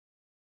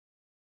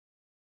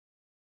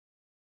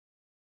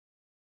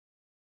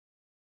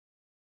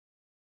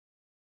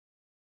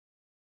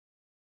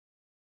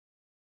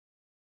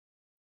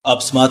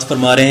आप समात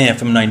फरमा रहे हैं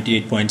FM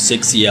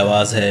 98.6। ये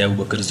आवाज़ है अबू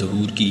बकर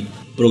ज़हूर की।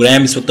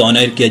 प्रोग्राम इस वक्त ऑन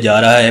एयर किया जा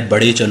रहा है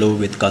बड़े चलो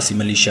विद कासिम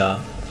अली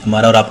शाह।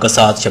 हमारा और आपका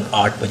साथ जब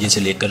 8 बजे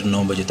से लेकर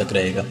 9 बजे तक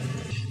रहेगा।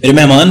 मेरे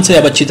मेहमान से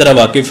आप अच्छी तरह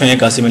वाकिफ़ हैं।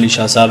 कासिम अली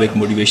शाह साहब एक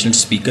मोटिवेशनल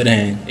स्पीकर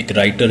हैं, एक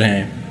राइटर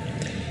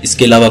हैं,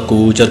 इसके अलावा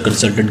कोच और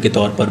कंसल्टेंट के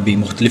तौर पर भी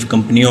मुख्तलिफ़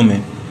कंपनियों में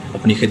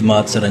अपनी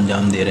खिदमात सर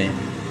अंजाम दे रहे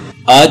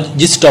हैं। आज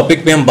जिस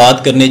टॉपिक पे हम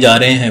बात करने जा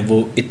रहे हैं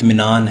वो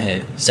इत्मीनान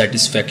है,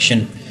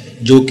 सेटिस्फेक्शन,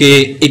 जो कि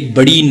एक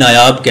बड़ी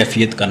नायाब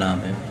कैफियत का नाम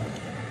है।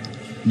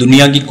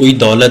 दुनिया की कोई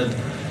दौलत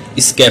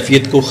इस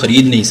कैफियत को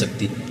ख़रीद नहीं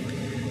सकती।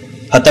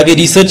 हत्ता कि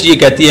रिसर्च ये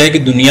कहती है कि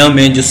दुनिया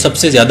में जो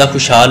सबसे ज़्यादा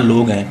खुशहाल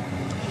लोग हैं,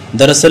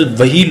 दरअसल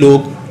वही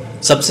लोग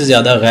सबसे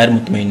ज़्यादा गैर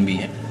मुतमईन भी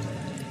हैं।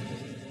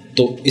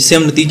 तो इससे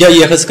हम नतीजा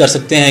ये अख़ज़ कर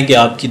सकते हैं कि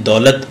आपकी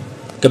दौलत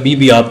कभी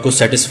भी आपको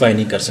सेटिस्फाई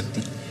नहीं कर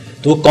सकती।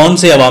 तो वो कौन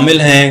से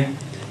अवामिल हैं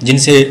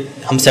जिनसे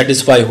हम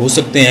सेटिस्फाई हो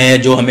सकते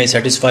हैं, जो हमें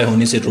सेटिस्फाई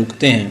होने से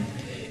रोकते हैं,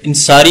 इन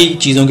सारी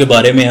चीज़ों के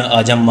बारे में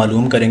आज हम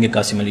मालूम करेंगे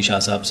कासिम अली शाह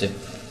साहब से।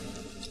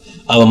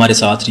 आप हमारे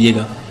साथ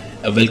रहिएगा।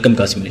 वेलकम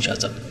कासिम अली शाह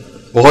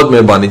साहब। बहुत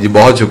मेहरबानी जी,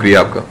 बहुत शुक्रिया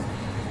आपका।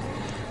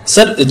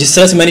 सर, जिस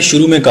तरह से मैंने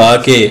शुरू में कहा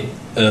कि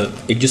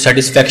एक जो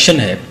सेटिस्फेक्शन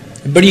है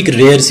बड़ी एक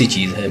रेयर सी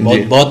चीज़ है।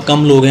 बहुत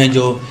कम लोग हैं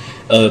जो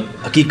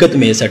हकीकत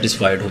में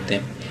सेटिस्फाइड होते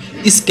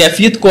हैं। इस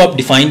कैफियत को आप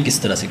डिफ़ाइन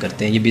किस तरह से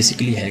करते हैं? ये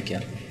बेसिकली है क्या?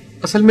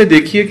 असल में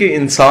देखिए कि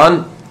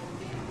इंसान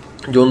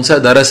जो उनसे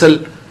दरअसल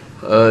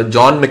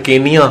जॉन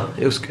मैकेनिया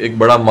एक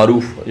बड़ा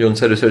मारूफ जो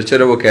उनसे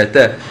रिसर्चर है, वो कहता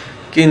है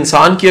कि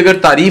इंसान की अगर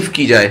तारीफ़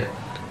की जाए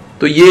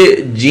तो ये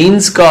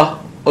जीन्स का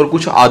और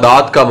कुछ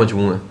आदात का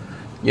मजमू है।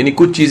 यानी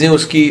कुछ चीज़ें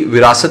उसकी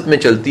विरासत में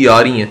चलती आ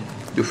रही हैं,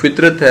 जो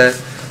फितरत है,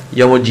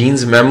 या वो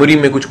जीन्स मेमोरी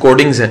में कुछ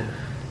कोडिंग्स हैं,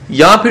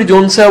 या फिर जो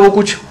उनसे वो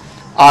कुछ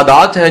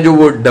आदात हैं जो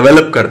वो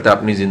डेवलप करता है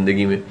अपनी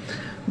ज़िंदगी में।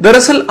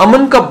 दरअसल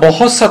अमन का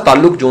बहुत सा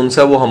ताल्लुक जो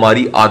उनसे वो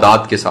हमारी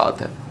आदात के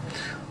साथ है।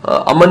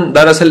 अमन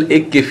दरअसल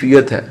एक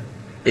कैफियत है,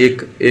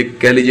 एक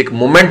कह लीजिए एक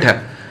मोमेंट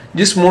है,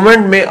 जिस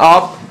मोमेंट में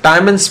आप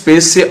टाइम एंड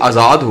स्पेस से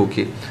आज़ाद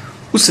होके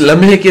उस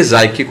लम्हे के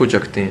जायके को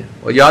चखते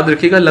हैं। और याद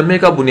रखिएगा, लम्हे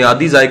का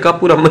बुनियादी जायका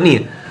पूरा अमन ही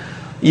है।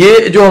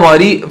 ये जो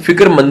हमारी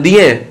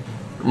फिक्रमंदियाँ हैं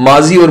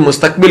माजी और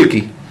मुस्तकबिल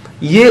की,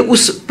 ये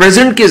उस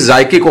प्रेजेंट के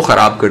जायके को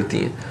ख़राब करती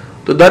हैं।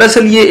 तो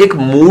दरअसल ये एक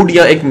मूड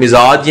या एक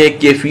मिजाज या एक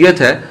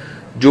कैफियत है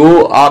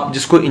जो आप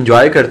जिसको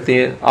इंजॉय करते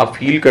हैं, आप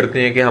फील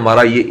करते हैं कि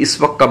हमारा ये इस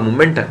वक्त का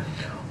मोमेंट है,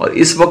 और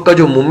इस वक्त का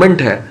जो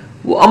मोमेंट है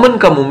वो अमन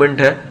का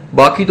मोमेंट है।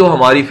 बाकी तो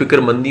हमारी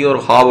फिक्रमंदी और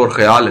ख्वाब और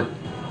ख्याल है।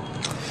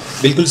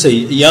 बिल्कुल सही।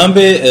 यहाँ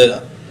पे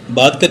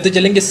बात करते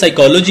चलेंगे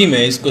साइकोलॉजी में,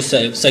 इसको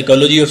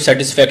साइकोलॉजी ऑफ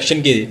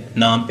सेटिस्फेक्शन के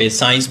नाम पे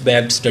साइंस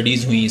बैक्ड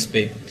स्टडीज़ हुई इस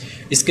पे।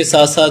 इसके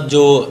साथ साथ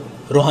जो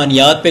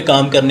रूहानियात पे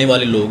काम करने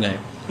वाले लोग हैं,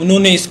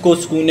 उन्होंने इसको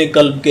सुकून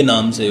कल्ब के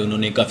नाम से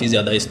उन्होंने काफ़ी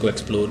ज़्यादा इसको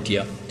एक्सप्लोर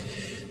किया।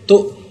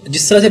 तो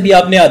जिस तरह से भी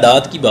आपने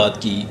आदात की बात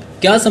की,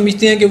 क्या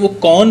समझते हैं कि वो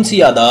कौन सी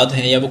आदात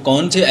हैं या वो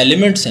कौन से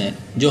एलिमेंट्स हैं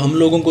जो हम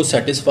लोगों को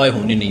सेटिस्फाई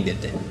होने नहीं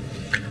देते?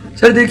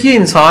 सर देखिए,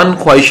 इंसान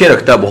ख्वाहिशें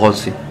रखता है बहुत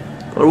सी,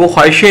 और वो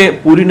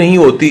ख्वाहिशें पूरी नहीं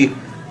होती।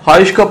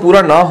 ख्वाहिश का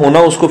पूरा ना होना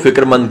उसको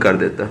फिक्रमंद कर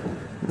देता है।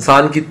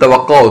 इंसान की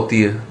तवक्का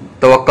होती है,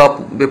 तवक्का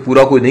पे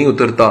पूरा कोई नहीं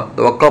उतरता,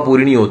 तवक्का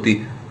पूरी नहीं होती,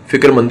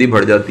 फिक्रमंदी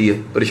बढ़ जाती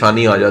है,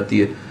 परेशानी आ जाती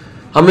है।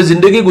 हमें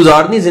ज़िंदगी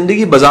गुजारनी,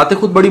 ज़िंदगी बजाते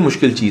खुद बड़ी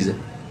मुश्किल चीज़ है।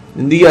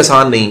 ज़िंदगी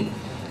आसान नहीं।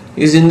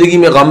 इस ज़िंदगी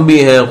में गम भी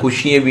हैं,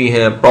 खुशियाँ भी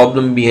हैं,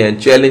 प्रॉब्लम भी हैं,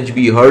 चैलेंज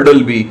भी,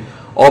 हर्डल भी,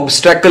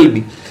 ऑब्स्टेकल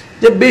भी।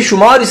 जब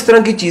बेशुमार इस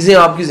तरह की चीज़ें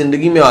आपकी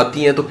ज़िंदगी में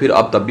आती हैं तो फिर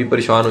आप तब भी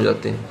परेशान हो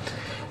जाते हैं।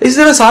 इस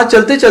तरह साथ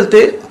चलते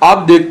चलते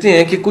आप देखते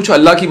हैं कि कुछ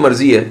अल्लाह की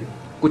मर्ज़ी है,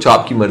 कुछ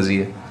आपकी मर्ज़ी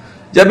है।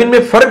 जब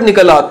इनमें फ़र्क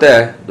निकल आता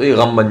है तो ये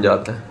गम बन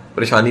जाता है,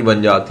 परेशानी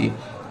बन जाती है।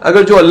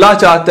 अगर जो अल्लाह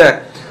चाहता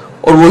है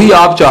और वही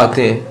आप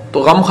चाहते हैं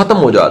तो गम ख़त्म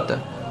हो जाता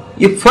है।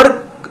 ये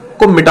फ़र्क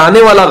को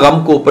मिटाने वाला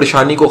गम को,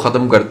 परेशानी को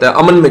ख़त्म करता है,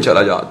 अमन में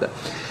चला जाता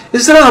है।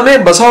 इस तरह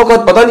हमें बसा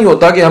औक़ात पता नहीं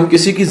होता कि हम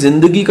किसी की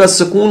ज़िंदगी का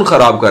सुकून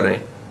ख़राब कर रहे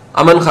हैं,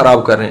 अमन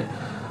ख़राब कर रहे हैं।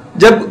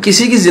 जब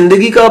किसी की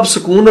ज़िंदगी का आप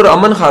सुकून और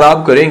अमन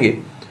ख़राब करेंगे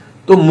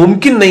तो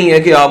मुमकिन नहीं है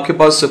कि आपके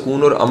पास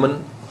सुकून और अमन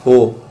हो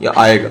या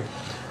आएगा।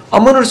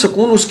 अमन और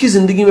सुकून उसकी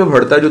ज़िंदगी में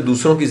बढ़ता है जो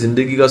दूसरों की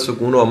ज़िंदगी का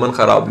सुकून और अमन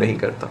ख़राब नहीं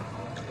करता।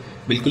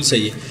 बिल्कुल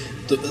सही है।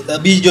 तो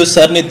अभी जो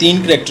सर ने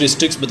 3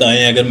 करैक्टरिस्टिक्स बताए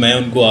हैं, अगर मैं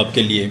उनको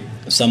आपके लिए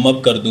सम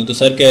अप कर दूं तो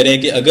सर कह रहे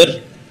हैं कि अगर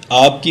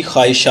आपकी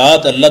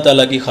ख्वाहिशात अल्लाह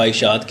ताला की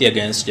ख्वाहिशात के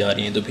अगेंस्ट जा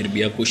रही हैं तो फिर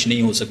भी आप खुश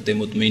नहीं हो सकते,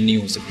 मुतमिन नहीं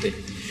हो सकते।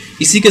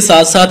 इसी के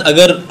साथ साथ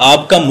अगर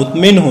आपका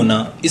मुतमिन होना,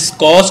 इस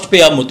कॉस्ट पे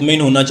आप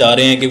मुतमिन होना चाह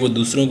रहे हैं कि वो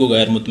दूसरों को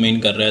गैर मुतमिन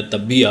कर रहा है,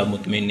 तब भी आप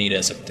मुतमिन नहीं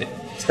रह सकते।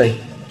 सही।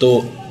 तो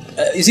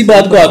इसी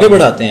बात को आगे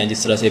बढ़ाते हैं,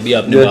 जिस तरह से भी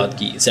आपने बात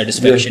की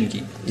सेटिस्फेक्शन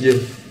की।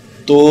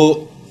 तो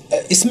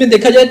इसमें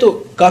देखा जाए तो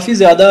काफ़ी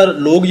ज़्यादा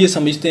लोग ये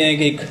समझते हैं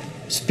कि एक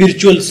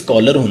स्पिरिचुअल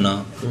स्कॉलर होना,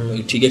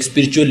 ठीक है, एक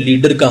स्पिरिचुअल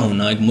लीडर का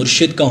होना, एक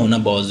मुर्शिद का होना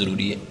बहुत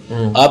ज़रूरी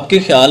है। आपके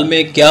ख्याल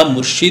में क्या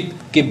मुर्शिद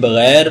के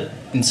बगैर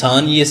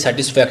इंसान ये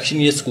सेटिस्फेक्शन,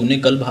 ये सुकून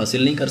कल्ब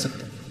हासिल नहीं कर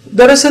सकता?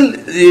 दरअसल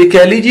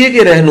कह लीजिए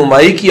कि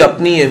रहनुमाई की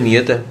अपनी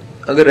अहमियत है।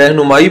 अगर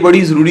रहनुमाई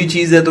बड़ी ज़रूरी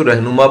चीज़ है तो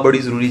रहनुमा बड़ी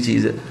ज़रूरी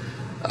चीज़ है।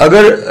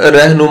 अगर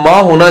रहनुमा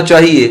होना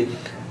चाहिए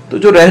तो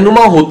जो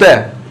रहनुमा होता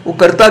है वो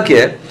करता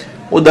क्या है,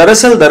 वो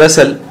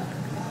दरअसल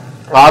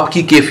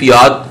आपकी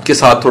कैफियत के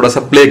साथ थोड़ा सा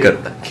प्ले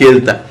करता है,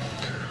 खेलता है।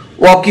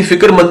 वो आपकी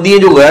फिक्रमंदियाँ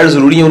जो गैर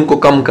ज़रूरी हैं उनको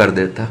कम कर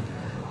देता है।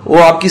 वो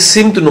आपकी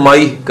सिमत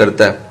नुमाई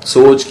करता है,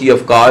 सोच की,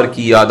 अफकार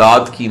की,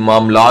 आदात की,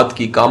 मामलात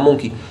की, कामों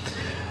की।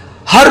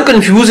 हर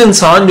कंफ्यूज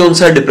इंसान जो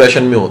उनसे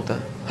डिप्रेशन में होता है,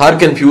 हर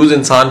कंफ्यूज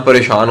इंसान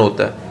परेशान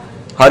होता है,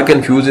 हर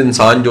कंफ्यूज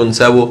इंसान जो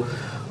उनसे वो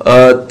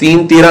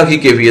 3-13 की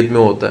कैफियत में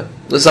होता है।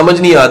 तो समझ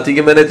नहीं आती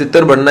कि मैंने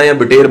तितर बनना है या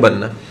बटेर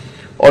बनना है,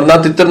 और ना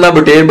तितर ना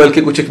बटेर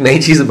बल्कि कुछ एक नई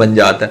चीज़ बन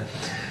जाता है।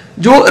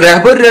 जो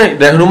रहबर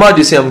रहनुमा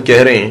जिसे हम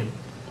कह रहे हैं,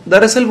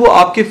 दरअसल वो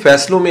आपके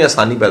फैसलों में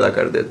आसानी पैदा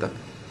कर देता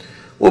है।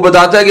 वो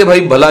बताता है कि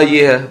भाई भला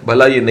ये है,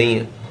 भला ये नहीं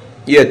है,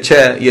 ये अच्छा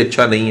है, ये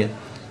अच्छा नहीं है।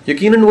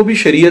 यकीनन वो भी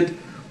शरीयत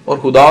और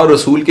खुदा और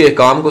रसूल के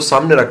अहकाम को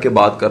सामने रख के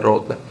बात कर रहा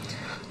होता है,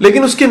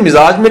 लेकिन उसके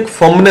मिजाज में एक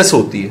फर्मनेस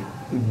होती है,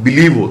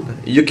 बिलीव होता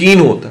है, यकीन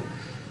होता है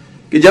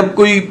कि जब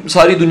कोई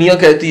सारी दुनिया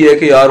कहती है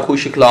कि यार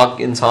खुश इखलाक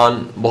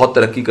इंसान बहुत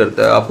तरक्की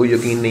करता है, आपको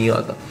यकीन नहीं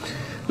आता,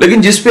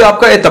 लेकिन जिस पे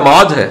आपका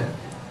एतमाद है,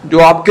 जो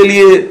आपके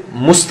लिए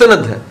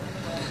मुस्तनद है,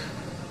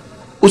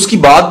 उसकी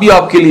बात भी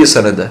आपके लिए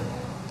सनद है।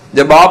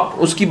 जब आप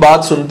उसकी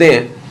बात सुनते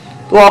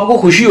हैं तो आपको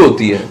खुशी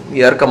होती है,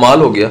 यार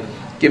कमाल हो गया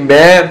कि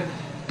मैं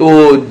तो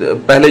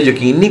पहले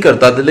यकीन नहीं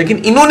करता था, लेकिन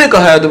इन्होंने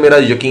कहा है तो मेरा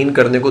यकीन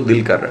करने को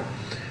दिल कर रहा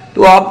है।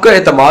 तो आपका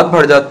एतमाद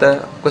बढ़ जाता है,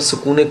 आपका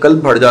सुकून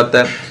कल्ब बढ़ जाता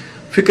है,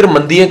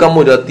 फिक्रमंदियाँ कम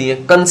हो जाती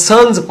हैं,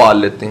 कंसर्न्स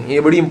पाल लेते हैं।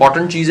 ये बड़ी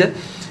इंपॉर्टेंट चीज़ है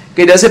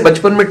कि जैसे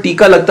बचपन में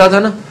टीका लगता था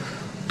ना,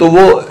 तो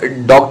वो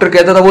डॉक्टर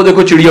कहता था वो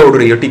देखो चिड़िया उड़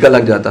रही है, टीका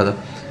लग जाता था,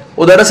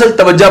 वो दरअसल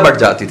तवज्जो बढ़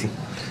जाती थी।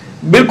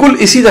 बिल्कुल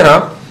इसी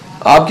तरह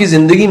आपकी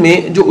ज़िंदगी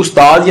में जो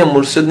उस्ताद या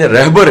मुर्शिद ने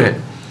रहबर है,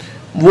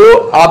 वो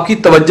आपकी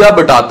तवज्जो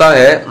बटाता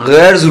है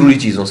गैर ज़रूरी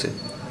चीज़ों से,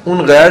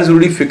 उन गैर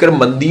ज़रूरी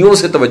फिक्रमंदियों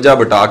से तवज्जो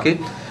बटा के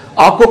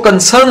आपको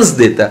कंसर्न्स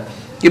देता है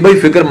कि भाई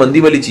फिक्रमंदी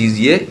वाली चीज़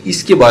ये,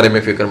 इसके बारे में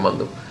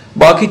फिक्रमंद हो,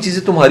 बाकी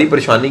चीज़ें तुम्हारी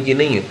परेशानी की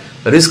नहीं है।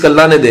 रिस्क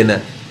अल्लाह ने देना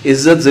है,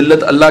 इज्जत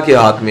जिल्लत अल्लाह के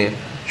हाथ में है,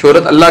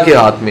 शोहरत अल्लाह के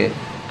हाथ में है,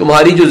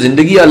 तुम्हारी जो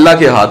ज़िंदगी है अल्लाह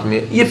के हाथ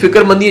में। ये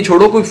फिक्रमंदी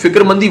छोड़ो, कोई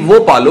फिक्रमंदी वो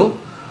पालो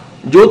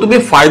जो तुम्हें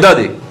फ़ायदा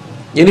दे।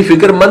 यानी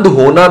फिक्रमंद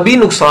होना भी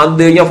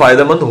नुकसानदेह या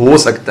फ़ायदेमंद हो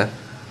सकता है।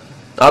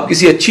 आप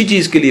किसी अच्छी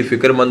चीज़ के लिए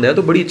फिक्रमंद है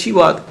तो बड़ी अच्छी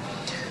बात,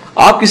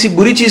 आप किसी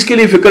बुरी चीज़ के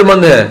लिए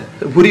फिक्रमंद है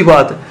तो बुरी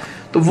बात है।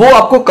 तो वो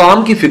आपको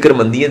काम की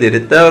फिक्रमंदियाँ दे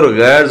देता है और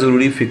गैर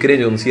ज़रूरी फिक्रें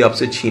जो उनसे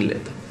आपसे छीन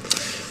लेता है।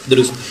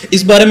 दुरुस्त।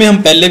 इस बारे में हम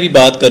पहले भी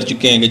बात कर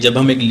चुके हैं कि जब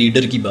हम एक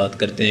लीडर की बात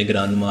करते हैं, एक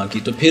रहनुमा की,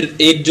 तो फिर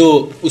एक जो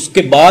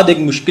उसके बाद एक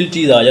मुश्किल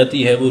चीज़ आ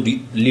जाती है, वो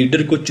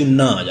लीडर को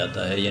चुनना आ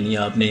जाता है। यानी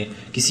आपने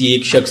किसी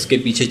एक शख्स के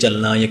पीछे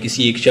चलना या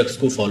किसी एक शख्स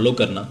को फॉलो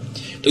करना।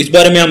 तो इस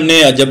बारे में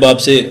हमने जब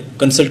आपसे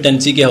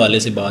कंसल्टेंसी के हवाले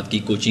से बात की,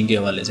 कोचिंग के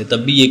हवाले से, तब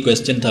भी ये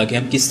क्वेश्चन था कि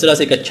हम किस तरह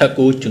से एक अच्छा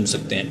कोच चुन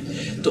सकते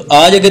हैं। तो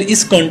आज अगर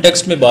इस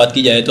कॉन्टेक्स्ट में बात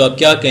की जाए तो आप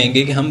क्या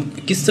कहेंगे कि हम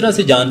किस तरह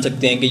से जान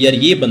सकते हैं कि यार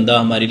ये बंदा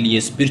हमारे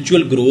लिए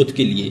स्पिरिचुअल ग्रोथ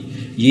के लिए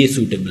ये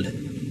सूटेबल है?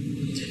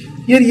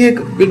 यार ये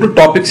बिल्कुल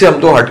टॉपिक से हम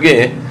तो हट गए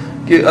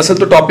हैं कि असल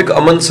तो टॉपिक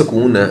अमन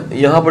सुकून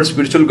है। यहाँ पर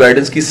स्पिरिचुअल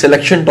गाइडेंस की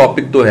सिलेक्शन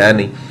टॉपिक तो है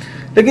नहीं,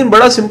 लेकिन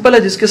बड़ा सिंपल है,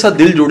 जिसके साथ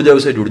दिल जुड़ जाए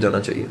उसे जुड़ जाना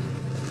चाहिए।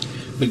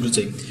 बिल्कुल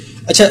सही।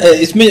 अच्छा,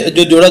 इसमें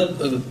जो जोड़ा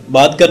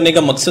बात करने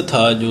का मकसद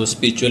था जो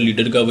स्पिरिचुअल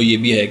लीडर का, वो ये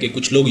भी है कि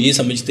कुछ लोग ये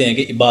समझते हैं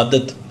कि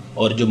इबादत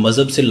और जो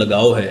मज़हब से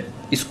लगाव है,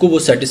 इसको वो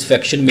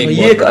सेटिस्फेक्शन में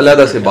ये एक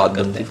अलग से बात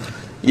करते हैं।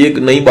 ये एक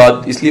नई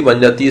बात इसलिए बन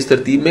जाती है इस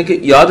तरतीब में कि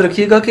याद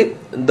रखिएगा कि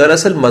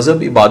दरअसल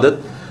मज़हब,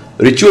 इबादत,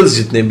 रिचुअल्स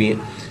जितने भी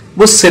हैं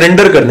वो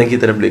सरेंडर करने की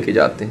तरफ लेके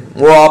जाते हैं।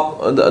 वो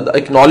आप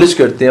एक्नॉलेज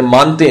करते हैं,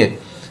 मानते हैं,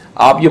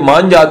 आप ये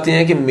मान जाते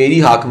हैं कि मेरी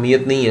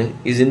हाकमियत नहीं है,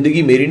 ये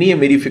ज़िंदगी मेरी नहीं है,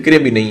 मेरी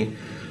फ़िक्रें भी नहीं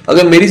है।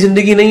 अगर मेरी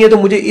ज़िंदगी नहीं है तो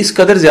मुझे इस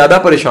कदर ज़्यादा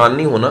परेशान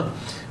नहीं होना,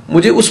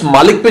 मुझे उस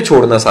मालिक पे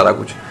छोड़ना सारा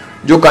कुछ,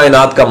 जो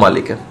कायनात का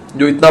मालिक है,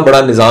 जो इतना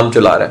बड़ा निज़ाम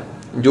चला रहा है,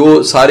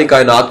 जो सारी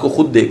कायनात को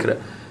खुद देख रहा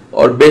है,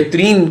 और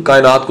बेहतरीन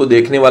कायनात को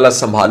देखने वाला,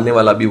 संभालने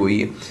वाला भी वही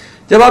है।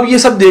 जब आप ये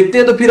सब देखते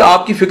हैं तो फिर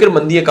आपकी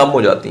फिक्रमंदियाँ कम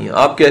हो जाती हैं।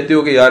 आप कहते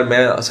हो कि यार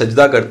मैं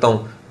सजदा करता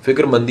हूँ,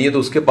 फिक्रमंदियाँ तो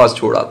उसके पास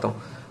छोड़ आता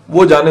हूँ,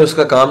 वो जाने,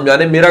 उसका काम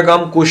जाने, मेरा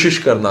काम कोशिश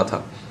करना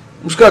था,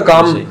 उसका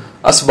काम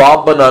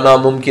असबाब बनाना,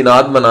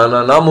 मुमकिनात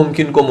बनाना,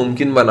 नामुमकिन को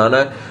मुमकिन बनाना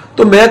है।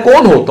 तो मैं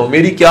कौन होता हूँ,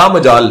 मेरी क्या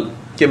मजाल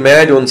कि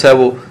मैं जो उनसे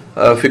वो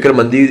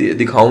फिक्रमंदी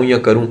दिखाऊं या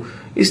करूं।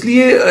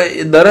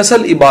 इसलिए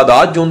दरअसल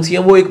इबादत जो उनसी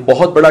हैं वो एक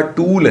बहुत बड़ा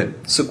टूल है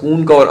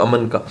सुकून का और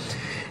अमन का।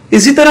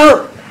 इसी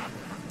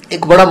तरह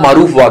एक बड़ा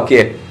मारूफ वाक़या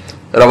है,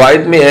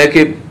 रवायत में है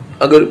कि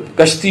अगर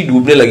कश्ती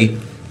डूबने लगी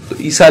तो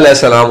ईसा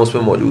अलैहिस्सलाम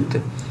उसमें मौजूद थे,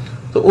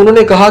 तो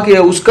उन्होंने कहा कि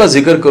उसका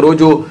जिक्र करो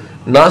जो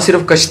ना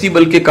सिर्फ कश्ती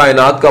बल्कि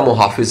कायनात का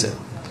मुहाफिज है।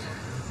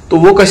 तो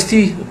वो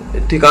कश्ती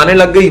ठिकाने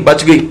लग गई,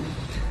 बच गई,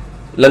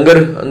 लंगर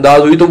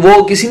अंदाज हुई। तो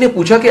वो किसी ने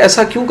पूछा कि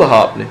ऐसा क्यों कहा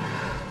आपने,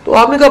 तो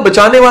आपने कहा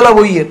बचाने वाला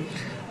वही है।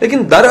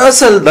 लेकिन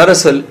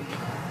दरअसल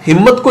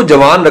हिम्मत को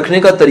जवान रखने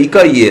का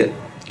तरीका ये है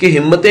कि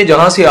हिम्मतें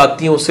जहां से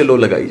आती हैं उससे लो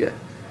लगाई जाए।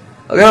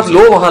 अगर आप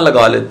लो वहां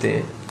लगा लेते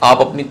हैं,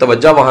 आप अपनी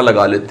तवज्जो वहां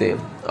लगा लेते हैं,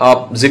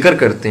 आप जिक्र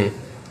करते हैं,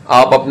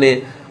 आप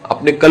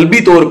अपने कल्बी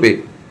तौर पे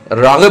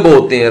राग़िब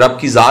होते हैं रब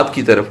की ज़ात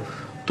की तरफ,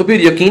 तो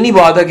फिर यकीनी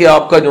बात है कि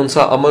आपका जो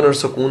सा अमन और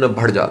सुकून है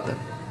बढ़ जाता है।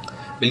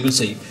 बिल्कुल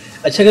सही।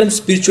 अच्छा, अगर हम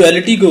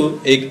स्पिरिचुअलिटी को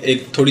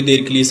एक थोड़ी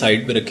देर के लिए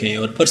साइड पे रखें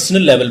और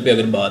पर्सनल लेवल पे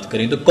अगर बात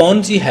करें, तो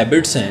कौन सी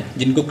हैबिट्स हैं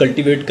जिनको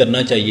कल्टीवेट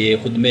करना चाहिए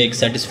खुद में एक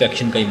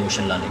सेटिस्फैक्शन का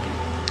इमोशन लाने के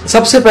लिए?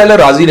 सबसे पहले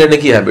राजी रहने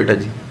की हैबिट है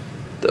जी।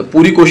 तो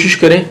पूरी कोशिश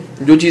करें,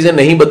 जो चीज़ें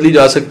नहीं बदली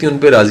जा सकती उन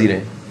पर राजी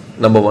रहें,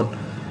 नंबर 1।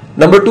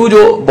 नंबर 2,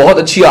 जो बहुत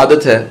अच्छी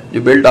आदत है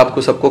जो बिल्ड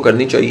आपको सबको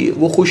करनी चाहिए,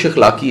 वो खुश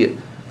अखलाकी है।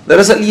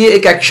 दरअसल ये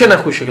एक एक्शन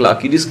है खुश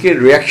अखलाकी, जिसके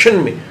रिएक्शन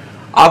में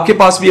आपके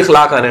पास भी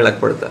अखलाक आने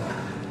लग पड़ता है।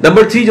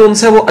 नंबर 3 जो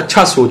उनसे वो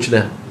अच्छा सोचना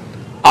है।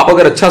 आप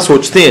अगर अच्छा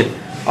सोचते हैं,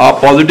 आप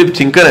पॉजिटिव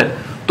थिंकर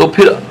हैं, तो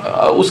फिर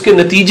उसके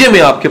नतीजे में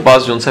आपके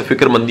पास जो उनसे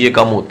फिक्रमंदियाँ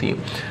कम होती हैं।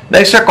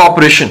 नेक्स्ट है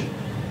कॉपरेशन,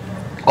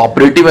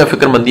 कॉपरेटिव है,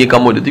 फिक्रमंदियाँ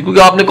कम हो जाती है,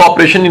 क्योंकि आपने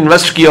कॉपरेशन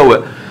इन्वेस्ट किया हुआ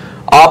है,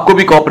 आपको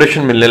भी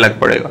कॉपरेशन मिलने लग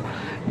पड़ेगा।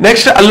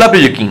 नेक्स्ट है अल्लाह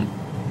पे यकीन।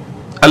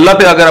 अल्लाह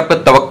पे अगर आपका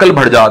तवक्कल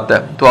बढ़ जाता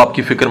है तो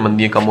आपकी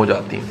फिक्रमंदियाँ कम हो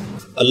जाती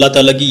हैं। अल्लाह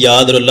ताला की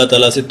याद और अल्लाह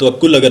ताला से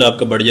तवक्कुल अगर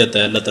आपका बढ़ जाता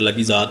है अल्लाह ताला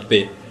की ज़ात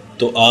पे,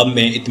 तो आप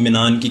में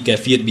इत्मीनान की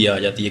कैफियत भी आ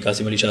जाती है।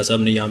 कासिम अली शाह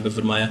साहब ने यहाँ पे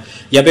फरमाया।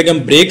 यहाँ पे हम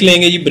ब्रेक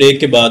लेंगे जी, ब्रेक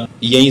के बाद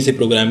यहीं से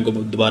प्रोग्राम को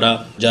दोबारा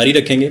जारी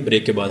रखेंगे,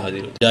 ब्रेक के बाद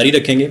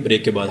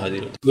हाजिर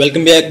होते।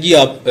 वेलकम बैक जी,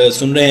 आप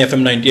सुन रहे हैं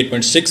FM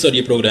 98.6 और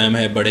ये प्रोग्राम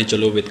है बढ़े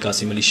चलो विद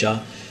कासिम अली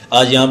शाह।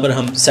 आज यहाँ पर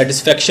हम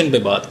सेटिस्फेक्शन पे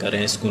बात कर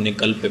रहे हैं, सुकून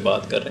कल्ब पे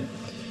बात कर रहे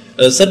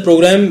हैं। सर,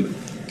 प्रोग्राम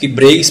की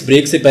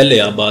ब्रेक से पहले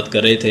आप बात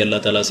कर रहे थे अल्लाह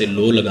ताला से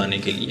लो लगाने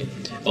के लिए,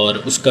 और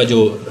उसका जो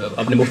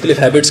अपने मुख्तलिफ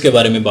हैबिट्स के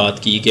बारे में बात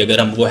की कि अगर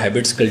हम वो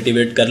हैबिट्स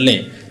कल्टीवेट कर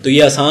लें तो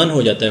ये आसान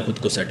हो जाता है खुद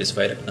को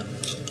सेटिस्फाई रखना।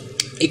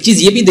 एक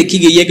चीज़ ये भी देखी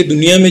गई है कि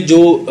दुनिया में जो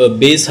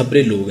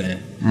बेसब्रे लोग हैं,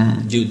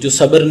 जो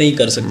सब्र नहीं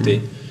कर सकते,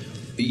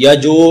 या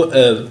जो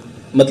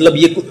मतलब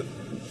ये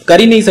कर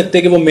ही नहीं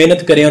सकते कि वो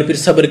मेहनत करें और फिर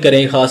सब्र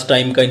करें, ख़ास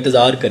टाइम का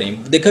इंतज़ार करें,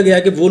 देखा गया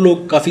कि वो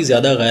लोग काफ़ी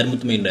ज़्यादा गैर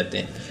मुतमईन रहते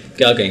हैं।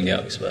 क्या कहेंगे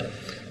आप इस बारे में?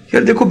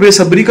 यार देखो,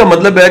 बेसब्री का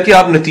मतलब है कि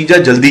आप नतीजा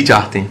जल्दी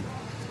चाहते हैं।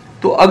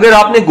 तो अगर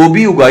आपने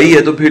गोभी उगाई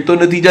है तो फिर तो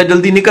नतीजा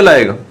जल्दी निकल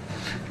आएगा,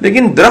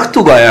 लेकिन दरख्त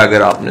उगाया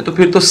अगर आपने तो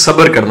फिर तो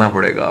सब्र करना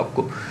पड़ेगा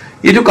आपको।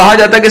 ये जो कहा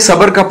जाता है कि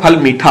सब्र का फल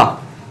मीठा,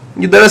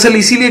 ये दरअसल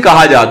इसीलिए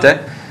कहा जाता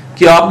है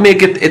कि आप में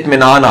एक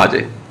इत्मीनान आ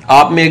जाए,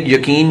 आप में एक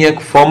यकीन या एक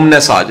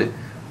फर्मनेस आ जाए,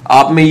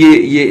 आप में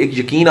ये एक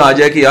यकीन आ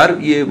जाए कि यार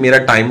ये मेरा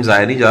टाइम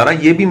ज़ाया नहीं जा रहा,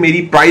 ये भी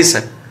मेरी प्राइस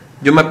है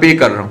जो मैं पे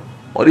कर रहा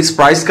हूँ और इस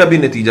प्राइस का भी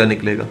नतीजा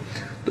निकलेगा।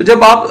 तो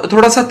जब आप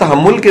थोड़ा सा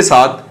तहम्मुल के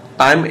साथ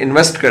टाइम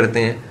इन्वेस्ट करते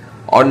हैं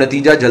और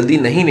नतीजा जल्दी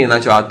नहीं लेना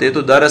चाहते,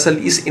 तो दरअसल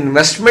इस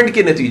इन्वेस्टमेंट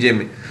के नतीजे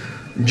में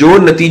जो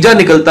नतीजा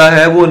निकलता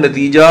है वो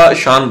नतीजा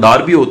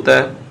शानदार भी होता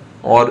है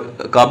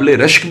और काबिल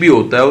रश्क भी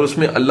होता है, और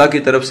उसमें अल्लाह की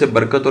तरफ से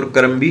बरकत और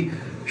करम भी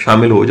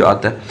शामिल हो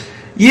जाता है।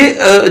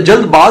 ये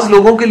जल्दबाज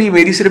लोगों के लिए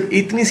मेरी सिर्फ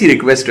इतनी सी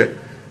रिक्वेस्ट है,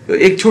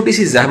 एक छोटी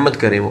सी जहमत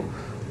करें,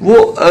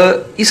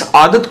 वो इस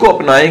आदत को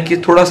अपनाएं कि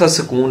थोड़ा सा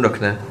सुकून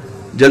रखना है,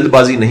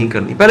 जल्दबाजी नहीं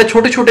करनी। पहले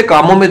छोटे छोटे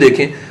कामों में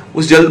देखें,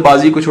 उस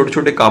जल्दबाजी को छोटे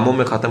छोटे कामों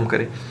में ख़त्म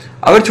करें।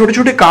 अगर छोटे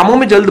छोटे कामों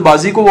में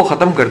जल्दबाजी को वो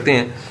ख़त्म करते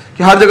हैं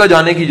कि हर जगह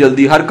जाने की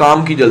जल्दी, हर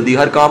काम की जल्दी,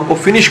 हर काम को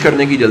फिनिश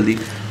करने की जल्दी,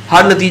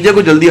 हर नतीजे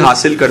को जल्दी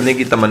हासिल करने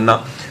की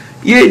तमन्ना,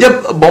 ये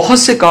जब बहुत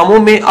से कामों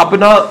में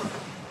अपना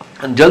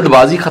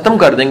जल्दबाजी ख़त्म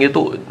कर देंगे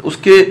तो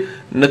उसके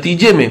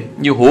नतीजे में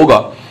ये होगा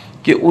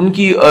कि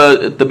उनकी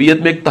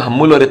तबीयत में एक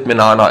तहम्मुल और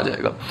इत्मीनान आ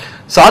जाएगा।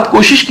 साथ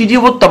कोशिश कीजिए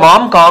वो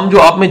तमाम काम जो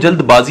आप में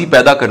जल्दबाजी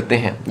पैदा करते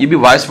हैं, ये भी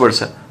वाइस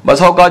वर्सा है,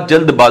 बसा औकात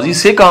जल्दबाजी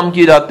से काम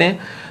किए जाते हैं,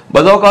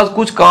 बसा औकात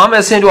कुछ काम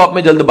ऐसे हैं जो आप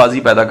में जल्दबाजी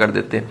पैदा कर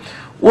देते हैं।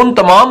 उन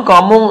तमाम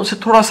कामों से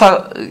थोड़ा सा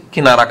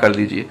किनारा कर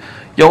दीजिए,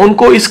 या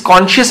उनको इस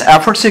कॉन्शियस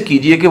एफर्ट से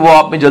कीजिए कि वो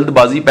आप में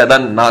जल्दबाजी पैदा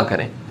ना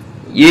करें।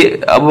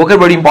 ये अब वक्त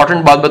बड़ी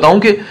इंपॉर्टेंट बात बताऊं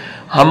कि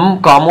हम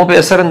कामों पे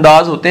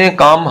असरअंदाज होते हैं,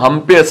 काम हम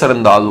पे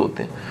असरअंदाज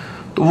होते हैं।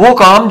 तो वो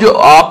काम जो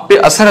आप पे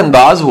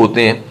असरअंदाज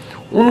होते हैं,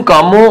 उन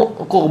कामों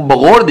को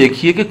बगौर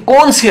देखिए कि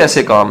कौन से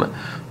ऐसे काम हैं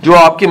जो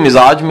आपके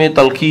मिजाज में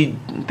तलखी,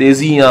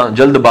 तेजी या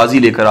जल्दबाजी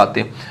लेकर आते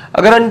हैं।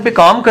 अगर इन पे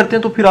काम करते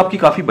हैं तो फिर आपकी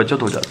काफ़ी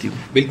बचत हो जाती है।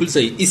 बिल्कुल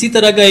सही। इसी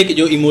तरह का एक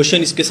जो इमोशन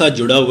इसके साथ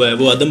जुड़ा हुआ है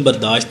वो अदम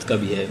बर्दाश्त का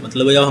भी है।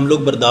 मतलब जब हम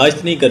लोग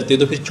बर्दाश्त नहीं करते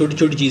तो फिर छोटी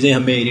छोटी चीज़ें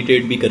हमें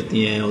इरिटेट भी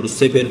करती हैं और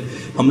उससे फिर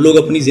हम लोग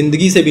अपनी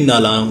ज़िंदगी से भी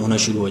नालाम होना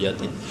शुरू हो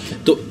जाते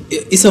हैं। तो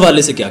इस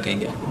हवाले से क्या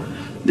कहेंगे आप?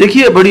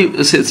 देखिए, बड़ी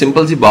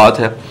सिंपल सी बात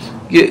है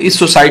कि इस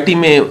सोसाइटी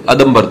में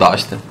अदम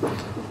बर्दाश्त है।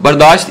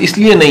 बर्दाश्त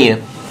इसलिए नहीं है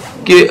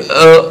कि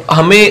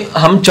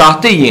हम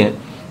चाहते ही हैं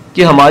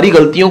कि हमारी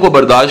गलतियों को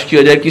बर्दाश्त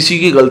किया जाए, किसी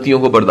की गलतियों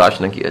को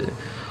बर्दाश्त न किया जाए।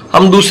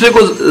 हम दूसरे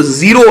को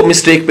ज़ीरो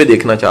मिस्टेक पे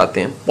देखना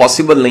चाहते हैं,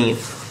 पॉसिबल नहीं है।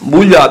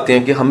 भूल जाते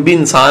हैं कि हम भी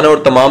इंसान हैं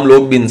और तमाम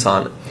लोग भी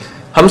इंसान हैं,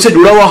 हमसे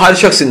जुड़ा हुआ हर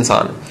शख्स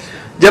इंसान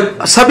है।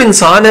 जब सब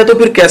इंसान है तो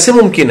फिर कैसे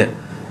मुमकिन है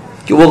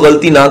कि वो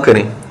गलती ना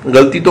करें?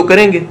 गलती तो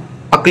करेंगे।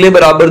 अक्लें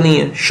बराबर नहीं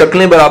है,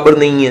 शक्लें बराबर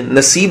नहीं है,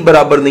 नसीब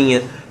बराबर नहीं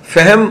है,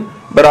 फहम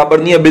बराबर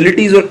नहीं है,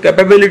 एबिलिटीज़ और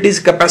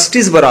कैपेबिलिटीज़,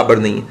 कैपेसिटीज़ बराबर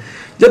नहीं है।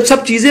 जब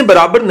सब चीज़ें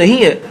बराबर नहीं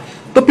है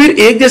तो फिर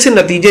एक जैसे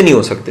नतीजे नहीं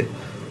हो सकते।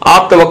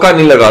 आप तवक्का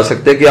नहीं लगा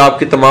सकते कि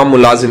आपके तमाम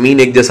मुलाजिमीन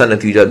एक जैसा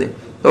नतीजा दें,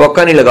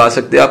 तवक्का नहीं लगा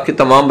सकते आपके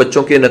तमाम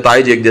बच्चों के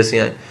नताइज एक जैसे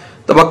आए,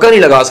 तवक्का नहीं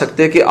लगा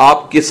सकते कि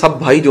आपके सब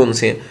भाई जो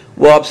उनसे हैं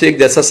वो आपसे एक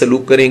जैसा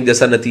सलूक करें, एक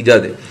जैसा नतीजा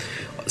दें।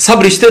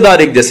 सब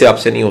रिश्तेदार एक जैसे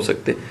आपसे नहीं हो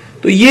सकते।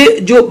 तो ये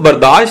जो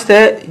बर्दाश्त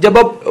है, जब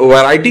आप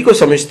वैरायटी को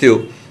समझते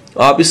हो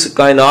आप इस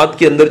कायनात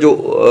के अंदर जो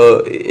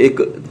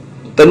एक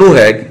तनु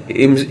है,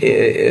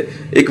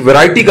 एक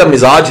वैरायटी का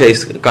मिजाज है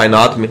इस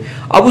कायनात में,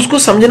 आप उसको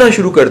समझना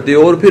शुरू करते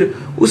हो और फिर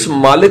उस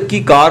मालिक की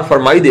कार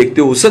फरमाई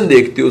देखते हो, हुस्न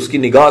देखते हो उसकी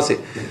निगाह से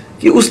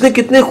कि उसने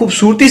कितने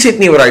खूबसूरती से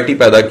इतनी वैरायटी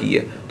पैदा की है,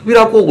 तो फिर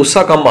आपको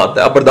गुस्सा कम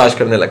आता है, आप बर्दाश्त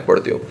करने लग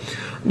पड़ते हो।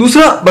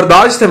 दूसरा,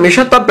 बर्दाश्त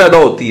हमेशा तब पैदा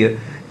होती है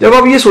जब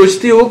आप ये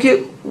सोचते हो कि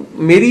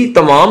मेरी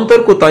तमाम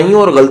तर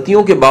कोताहियों और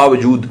गलतियों के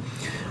बावजूद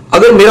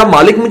अगर मेरा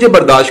मालिक मुझे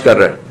बर्दाश्त कर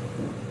रहा है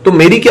तो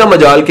मेरी क्या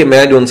मजाल कि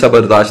मैं जो उनसा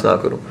बर्दाश्त ना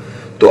करूं।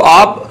 तो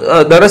आप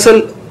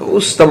दरअसल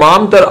उस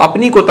तमाम तर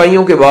अपनी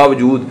कोताहियों के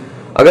बावजूद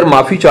अगर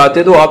माफी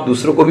चाहते तो आप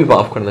दूसरों को भी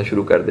माफ करना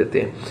शुरू कर देते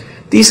हैं।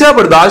 तीसरा,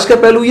 बर्दाश्त का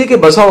पहलू यह कि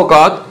बसा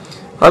औकात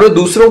हमें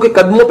दूसरों के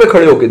कदमों पे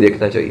खड़े होकर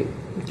देखना चाहिए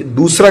कि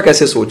दूसरा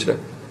कैसे सोच रहा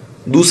है,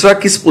 दूसरा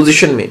किस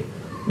पोजीशन में,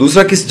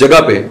 दूसरा किस जगह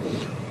पे,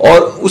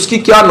 और उसकी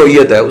क्या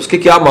नौयत है, उसके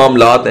क्या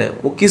मामलात हैं,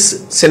 वो किस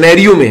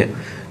सिनेरियो में है।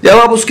 जब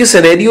आप उसके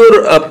सिनेरियो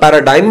और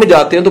पैराडाइम में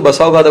जाते हैं तो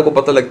बसा औकात आपको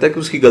पता लगता है कि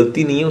उसकी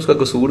गलती नहीं है, उसका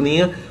कसूर नहीं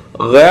है,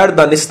 गैर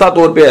दानिस्ता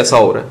तौर पे ऐसा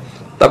हो रहा है,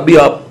 तब भी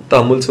आप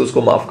तहम्मुल से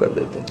उसको माफ कर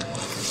देते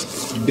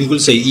हैं। बिल्कुल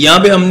सही। यहाँ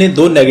पे हमने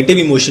दो नेगेटिव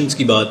इमोशंस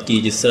की बात की,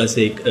 जिस तरह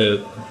से एक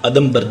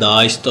अदम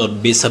बर्दाश्त और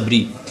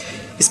बेसब्री।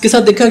 इसके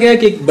साथ देखा गया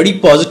कि एक बड़ी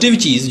पॉजिटिव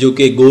चीज़ जो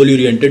कि गोल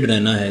ओरिएंटेड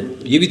रहना है,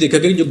 ये भी देखा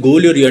गया कि जो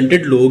गोल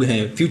ओरिएंटेड लोग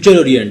हैं, फ्यूचर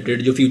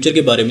ओरिएंटेड, जो फ्यूचर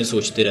के बारे में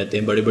सोचते रहते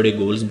हैं, बड़े बड़े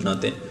गोल्स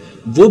बनाते हैं,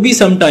 वो भी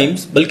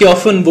समटाइम्स, बल्कि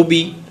ऑफन वो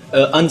भी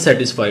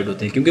अनसेटिस्फाइड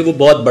होते हैं, क्योंकि वो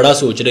बहुत बड़ा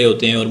सोच रहे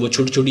होते हैं और वो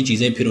छोटी छोटी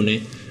चीज़ें फिर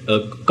उन्हें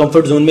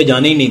कंफर्ट जोन में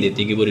जाने ही नहीं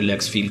देती कि वो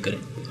रिलैक्स फील करें।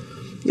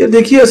 यार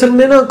देखिए, असल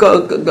में ना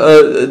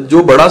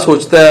जो बड़ा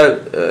सोचता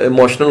है,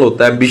 इमोशनल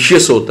होता है,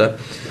 एम्बिशियस होता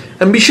है,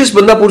 एम्बिशियस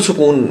बंदा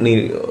पुरसुकून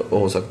नहीं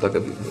हो सकता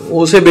कभी।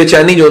 उसे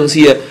बेचैनी जो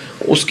सी है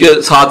उसके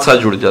साथ साथ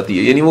जुड़ जाती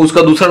है, यानी वो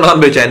उसका दूसरा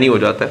नाम बेचैनी हो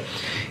जाता है।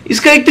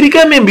 इसका एक तरीका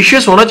है,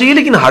 एम्बिशियस होना चाहिए,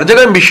 लेकिन हर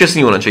जगह एम्बिशियस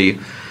नहीं होना चाहिए,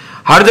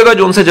 हर जगह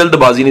जो उनसे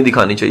जल्दबाजी नहीं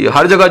दिखानी चाहिए,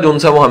 हर जगह जो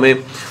उनसे वो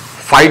हमें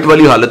फाइट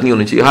वाली हालत नहीं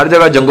होनी चाहिए, हर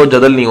जगह जंगो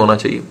जदल नहीं होना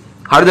चाहिए,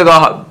 हर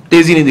जगह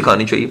तेजी नहीं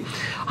दिखानी चाहिए।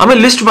 हमें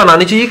लिस्ट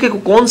बनानी चाहिए कि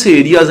कौन से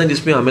एरियाज हैं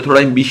जिसमें हमें थोड़ा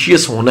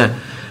एम्बिशियस होना है,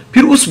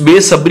 फिर उस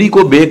बेसब्री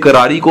को,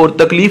 बेकरारी को और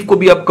तकलीफ को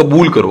भी आप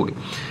कबूल करोगे।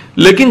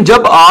 लेकिन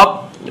जब आप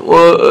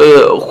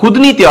खुद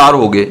नहीं तैयार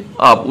होगे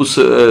आप उस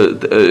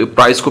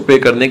प्राइस को पे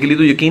करने के लिए,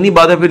 तो यकीनी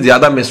बात है फिर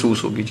ज्यादा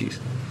महसूस होगी चीज।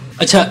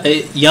 अच्छा,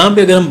 यहाँ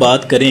पे अगर हम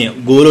बात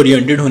करें गोल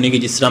ओरिएंटेड होने की,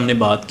 जिस तरह हमने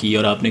बात की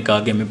और आपने कहा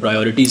कि हमें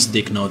प्रायोरिटीज़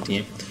देखना होती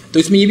हैं, तो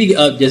इसमें ये भी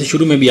जैसे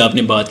शुरू में भी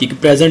आपने बात की कि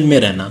प्रेजेंट में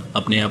रहना,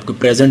 अपने आप को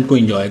प्रेजेंट को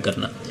एंजॉय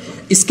करना,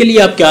 इसके लिए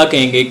आप क्या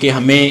कहेंगे कि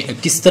हमें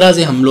किस तरह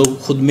से हम लोग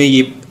खुद में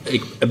ये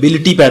एक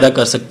एबिलिटी पैदा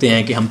कर सकते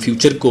हैं कि हम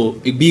फ्यूचर को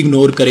भी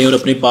इग्नोर करें और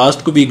अपने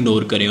पास्ट को भी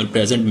इग्नोर करें और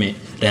प्रेजेंट में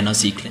रहना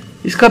सीख लें?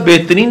 इसका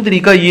बेहतरीन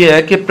तरीका ये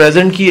है कि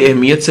प्रेजेंट की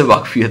अहमियत से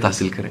वाकफियत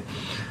हासिल करें।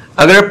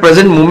 अगर आप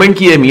प्रेजेंट मोमेंट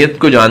की अहमियत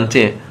को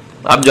जानते हैं,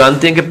 आप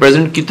जानते हैं कि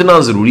प्रेजेंट कितना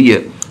ज़रूरी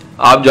है,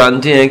 आप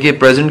जानते हैं कि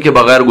प्रेजेंट के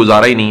बगैर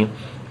गुजारा ही नहीं है,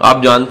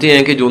 आप जानते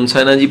हैं कि जो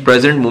इंसान है जी,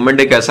 प्रेजेंट मोमेंट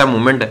एक ऐसा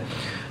मोमेंट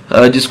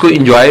है जिसको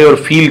इंजॉय और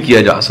फील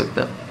किया जा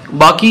सकता है।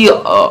 बाकी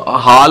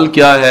हाल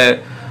क्या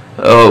है,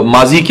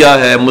 माजी क्या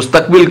है,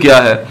 मुस्तकबिल क्या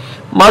है,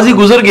 माजी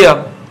गुजर गया,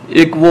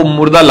 एक वो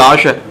मुर्दा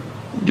लाश है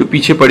जो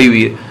पीछे पड़ी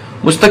हुई है,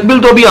 मुस्तकबिल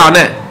तो अभी आना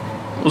है,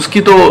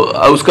 उसकी तो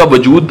उसका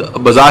वजूद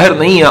बज़ाहिर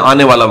नहीं है,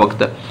 आने वाला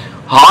वक्त है।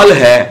 हाल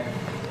है,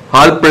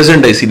 हाल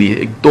प्रेजेंट है, इसीलिए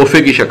एक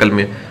तोहफे की शक्ल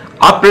में।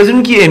 आप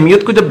प्रेजेंट की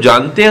अहमियत को जब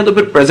जानते हैं तो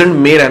फिर प्रेजेंट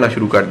में रहना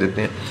शुरू कर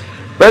देते हैं।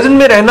 प्रेजेंट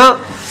में रहना,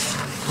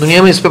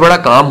 दुनिया में इस पे बड़ा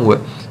काम हुआ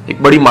है।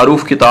 एक बड़ी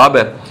मारूफ किताब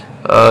है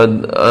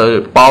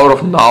पावर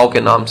ऑफ नाउ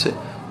के नाम से,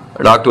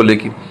 डाक टोले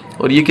की,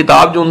 और ये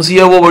किताब जो उनसी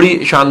है वो बड़ी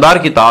शानदार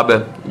किताब है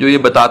जो ये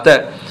बताता है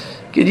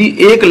कि जी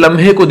एक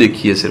लम्हे को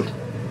देखिए सिर्फ,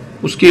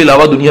 उसके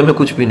अलावा दुनिया में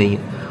कुछ भी नहीं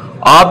है।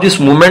 आप जिस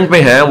मोमेंट में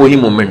हैं वही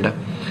मोमेंट है,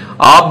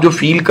 आप जो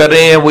फील कर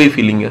रहे हैं वही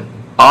फीलिंग है।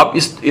 आप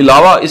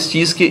इस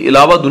चीज के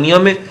अलावा दुनिया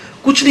में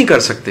कुछ नहीं कर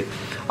सकते।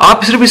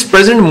 आप सिर्फ इस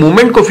प्रेजेंट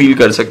मोमेंट को फील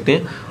कर सकते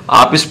हैं,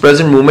 आप इस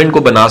प्रेजेंट मोमेंट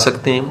को बना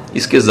सकते हैं,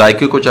 इसके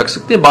जायके को चख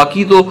सकते हैं।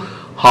 बाकी तो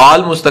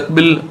हाल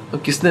मुस्तकबिल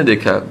किसने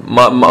देखा है,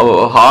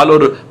 हाल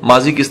और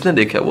माजी किसने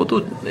देखा है, वो तो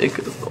एक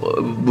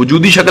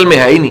वजूदी शक्ल में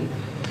है ही नहीं।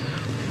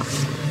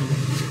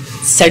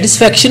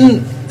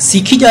 सेटिस्फैक्शन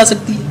सीखी जा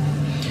सकती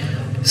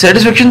है?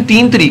 सेटिस्फेक्शन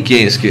तीन तरीके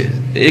हैं इसके,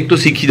 एक तो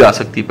सीखी जा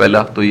सकती है,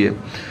 पहला तो ये।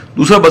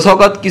 दूसरा, बसा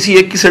औकात किसी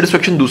एक की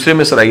सेटिस्फेक्शन दूसरे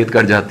में सराहियत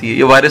कर जाती है।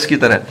 ये वायरस की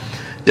तरह,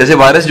 जैसे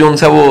वायरस जो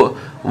उनसे वो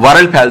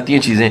वायरल फैलती हैं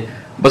चीज़ें,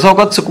 बसा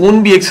औकात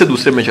सुकून भी एक से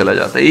दूसरे में चला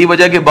जाता है। यही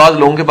वजह के बाद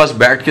लोगों के पास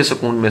बैठ के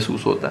सुकून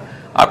महसूस होता है,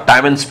 आप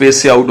टाइम एंड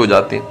स्पेस से आउट हो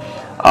जाते हैं,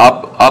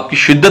 आपकी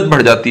शिद्दत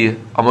बढ़ जाती है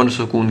अमन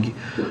सुकून की।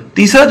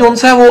 तीसरा जो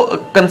है वो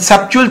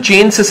कंसेप्चुअल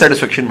चेंज से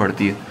सेटिस्फेक्शन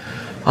बढ़ती है।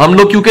 हम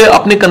लोग क्योंकि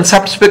अपने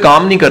कंसेप्ट पे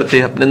काम नहीं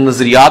करते, अपने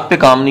नजरियात पे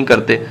काम नहीं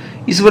करते,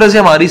 इस वजह से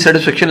हमारी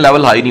सेटिस्फेक्शन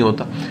लेवल हाई नहीं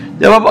होता।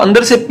 जब आप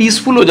अंदर से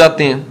पीसफुल हो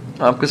जाते हैं,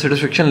 आपका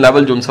सेटिस्फेक्शन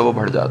लेवल जो है वो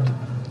बढ़ जाता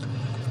है।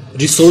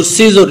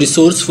 रिसोर्सेज और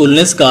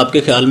रिसोर्सफुलनेस का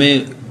आपके ख्याल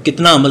में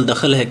कितना अमल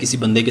दखल है किसी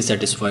बंदे के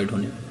सेटिस्फाइड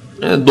होने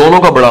में? दोनों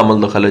का बड़ा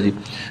अमल दखल है जी।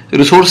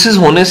 रिसोर्सेज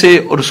होने से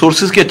और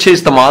रिसोर्सेज के अच्छे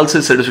इस्तेमाल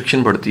से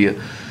सेटिस्फेक्शन बढ़ती है,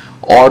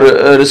 और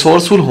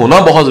रिसोर्सफुल होना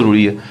बहुत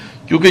ज़रूरी है,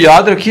 क्योंकि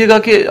याद रखिएगा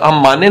कि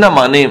हम माने ना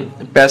माने,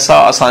 पैसा,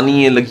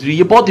 आसानी है, लग्जरी,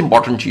 ये बहुत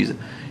इंपॉर्टेंट चीज़ है,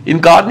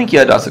 इनकार नहीं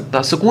किया जा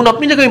सकता। सुकून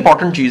अपनी जगह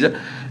इंपॉर्टेंट चीज़ है,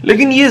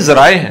 लेकिन ये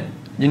ज़राए हैं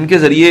जिनके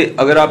ज़रिए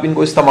अगर आप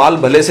इनको इस्तेमाल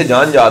भले से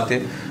जान जाते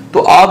हैं तो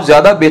आप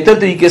ज़्यादा बेहतर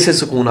तरीके से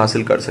सुकून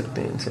हासिल कर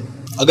सकते हैं इनसे।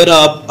 अगर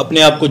आप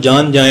अपने आप को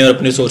जान जाएं और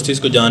अपने सोर्सेज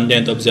को जान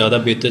जाएं तो आप ज़्यादा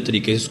बेहतर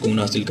तरीके से सुकून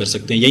हासिल कर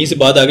सकते हैं। यहीं से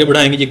बात आगे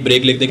बढ़ाएंगे, एक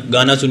ब्रेक लेते हैं,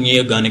 गाना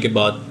सुनिए, गाने के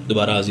बाद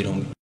दोबारा हाजिर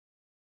होंगे।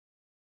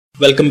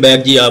 वेलकम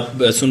बैक जी,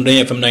 आप सुन रहे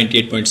हैं FM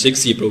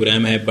 98.6। ये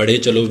प्रोग्राम है बढ़े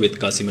चलो विद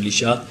कासिम अली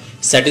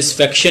शाह।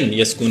 सेटिस्फेक्शन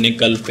या सुकून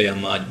कल्ब पे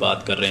हम आज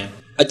बात कर रहे हैं।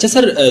 अच्छा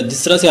सर,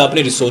 जिस तरह से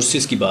आपने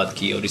रिसोर्सेज की बात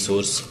की और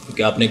रिसोर्स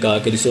कि आपने कहा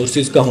कि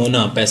रिसोर्सेज का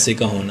होना, पैसे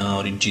का होना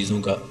और इन चीज़ों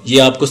का, ये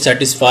आपको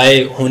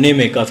सेटिस्फाई होने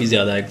में काफ़ी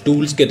ज़्यादा एक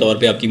टूल्स के तौर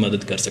पे आपकी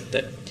मदद कर सकता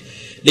है।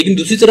 लेकिन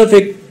दूसरी तरफ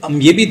एक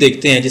हम ये भी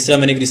देखते हैं, जिस तरह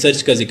मैंने एक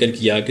रिसर्च का जिक्र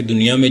किया कि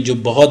दुनिया में जो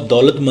बहुत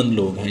दौलतमंद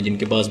लोग हैं,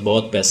 जिनके पास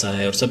बहुत पैसा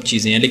है और सब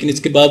चीज़ें हैं, लेकिन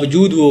इसके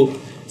बावजूद वो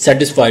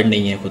सेटिस्फाइड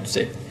नहीं है खुद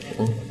से।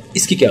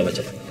 इसकी क्या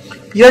वजह है?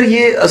 यार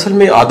ये असल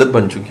में आदत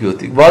बन चुकी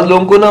होती है। बाद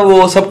लोगों को ना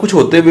वो सब कुछ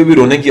होते हुए भी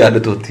रोने की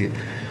आदत होती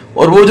है,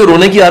 और वो जो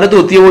रोने की आदत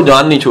होती है वो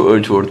जान नहीं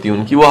छोड़ती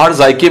उनकी। वो हर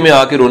जायके में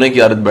आके रोने की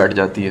आदत बैठ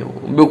जाती है।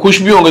 वो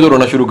खुश भी होंगे तो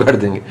रोना शुरू कर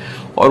देंगे,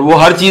 और वो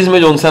हर चीज़ में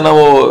जो उनसे ना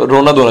वो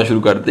रोना धोना शुरू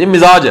कर देते हैं।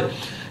 मिजाज है,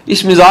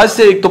 इस मिजाज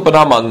से एक तो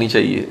पनाह मांगनी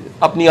चाहिए,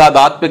 अपनी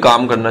आदत पे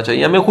काम करना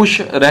चाहिए, हमें खुश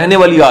रहने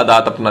वाली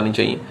आदत अपनानी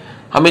चाहिए,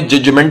 हमें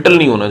जजमेंटल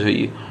नहीं होना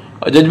चाहिए।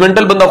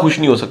 जजमेंटल बंदा खुश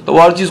नहीं हो सकता, वो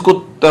हर चीज़ को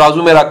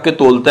तराजू में रख के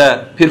तोलता है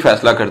फिर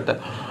फैसला करता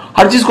है।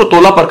 हर चीज़ को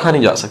तोला परखा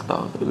नहीं जा सकता।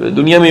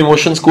 दुनिया में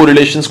इमोशंस को,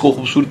 रिलेशंस को,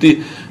 खूबसूरती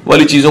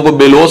वाली चीज़ों को,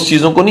 बेलोस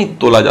चीज़ों को नहीं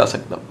तोला जा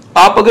सकता।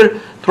 आप अगर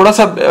थोड़ा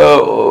सा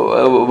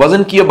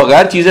वजन किए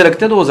बगैर चीज़ें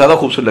रखते हैं तो वो ज़्यादा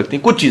खूबसूरत लगती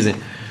हैं कुछ चीज़ें।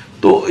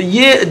 तो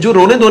ये जो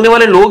रोने धोने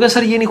वाले लोग हैं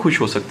सर, ये नहीं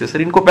खुश हो सकते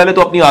सर। इनको पहले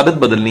तो अपनी आदत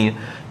बदलनी है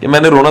कि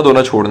मैंने रोना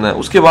धोना छोड़ना है,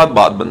 उसके बाद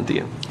बात बनती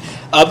है।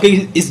 आपके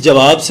इस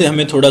जवाब से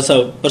हमें थोड़ा सा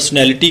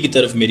पर्सनैलिटी की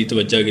तरफ मेरी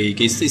तवज्जो गई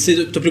कि इससे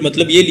तो फिर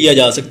मतलब ये लिया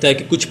जा सकता है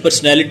कि कुछ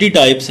पर्सनैलिटी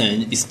टाइप्स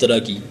हैं इस तरह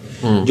की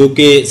जो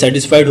कि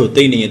सेटिस्फाइड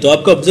होते ही नहीं है। तो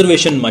आपका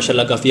ऑब्जर्वेशन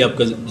माशाल्लाह काफ़ी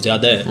आपका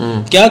ज़्यादा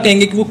है। क्या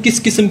कहेंगे कि वो किस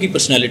किस्म की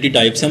पर्सनैलिटी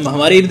टाइप्स हैं?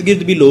 हमारे इर्द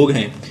गिर्द भी लोग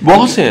हैं,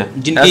 बहुत से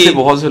हैं, ऐसे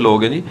बहुत से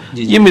लोग हैं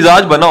जी। ये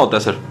मिजाज बना होता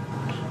है सर,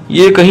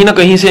 ये कहीं ना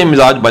कहीं से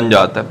मिजाज बन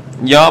जाता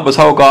है, या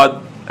बसा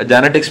औकात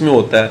जेनेटिक्स में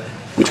होता है,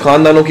 कुछ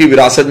खानदानों की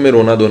विरासत में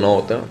रोना धोना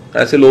होता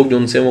है। ऐसे लोग जो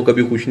उनसे वो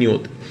कभी खुश नहीं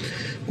होते।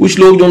 कुछ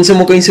लोग जो उनसे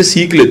वो कहीं से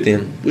सीख लेते हैं,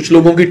 कुछ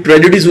लोगों की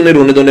ट्रेजेडीज उन्हें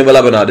रोने धोने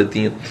वाला बना देती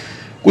हैं।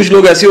 कुछ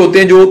लोग ऐसे होते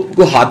हैं जो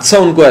कोई हादसा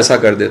उनको ऐसा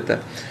कर देता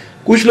है।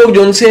 कुछ लोग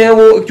जो उनसे हैं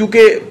वो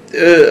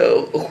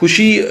क्योंकि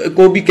खुशी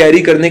को भी कैरी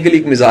करने के लिए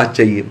एक मिजाज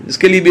चाहिए,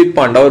 इसके लिए भी एक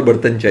पांडा और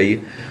बर्तन चाहिए,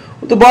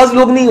 तो बाज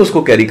लोग नहीं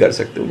उसको कैरी कर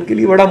सकते। उनके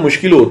लिए बड़ा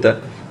मुश्किल होता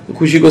है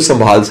खुशी को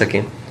संभाल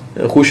सकें,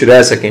 खुश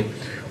रह सकें,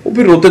 वो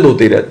फिर रोते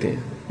धोते ही रहते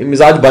हैं। ये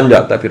मिजाज बन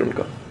जाता है फिर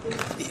उनका।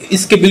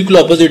 इसके बिल्कुल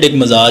ऑपोजिट एक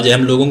मजाज है।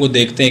 हम लोगों को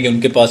देखते हैं कि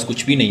उनके पास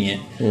कुछ भी नहीं है,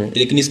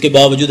 लेकिन इसके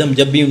बावजूद हम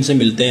जब भी उनसे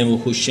मिलते हैं वो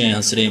खुश हैं,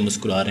 हंस रहे हैं,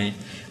 मुस्कुरा रहे हैं।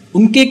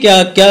 उनके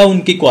क्या क्या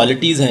उनकी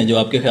क्वालिटीज़ हैं जो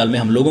आपके ख्याल में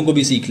हम लोगों को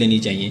भी सीख लेनी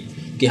चाहिए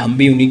कि हम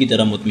भी उन्हीं की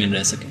तरह मुतमिन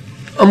रह सकें?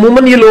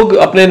 अमूमन ये लोग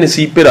अपने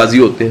नसीब पे राजी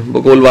होते हैं।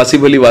 बकौल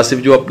वासिफ अली वासिफ,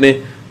 जो अपने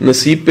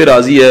नसीब पे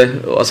राजी है,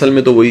 असल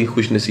में तो वही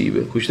खुश नसीब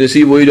है। खुश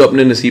नसीब वही जो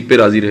अपने नसीब पे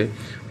राजी रहे,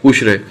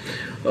 खुश रहे।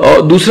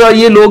 और दूसरा,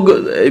 ये लोग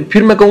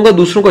फिर मैं कहूँगा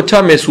दूसरों को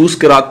अच्छा महसूस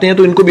कराते हैं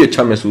तो इनको भी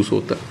अच्छा महसूस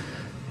होता है।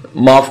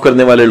 माफ़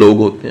करने वाले लोग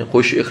होते हैं,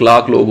 खुश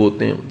इखलाक लोग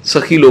होते हैं,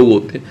 सखी लोग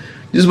होते हैं।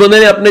 जिस बंदे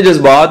ने अपने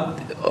जज्बात,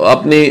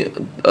 अपने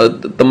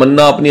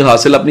तमन्ना, अपनी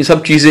हासिल, अपनी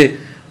सब चीज़ें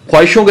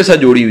ख्वाहिशों के साथ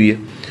जोड़ी हुई है,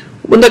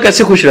 वो बंदा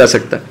कैसे खुश रह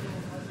सकता है?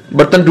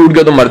 बर्तन टूट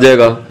गया तो मर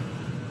जाएगा,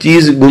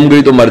 चीज़ गुम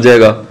गई तो मर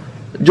जाएगा।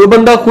 जो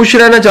बंदा खुश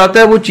रहना चाहता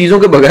है वो चीज़ों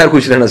के बगैर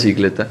खुश रहना सीख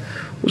लेता है।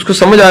 उसको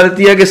समझ आ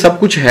जाती है कि सब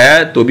कुछ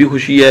है तो भी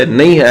खुशी है,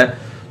 नहीं है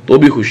तो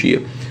भी खुशी है।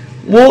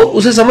 वो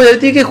उसे समझ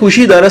आती है कि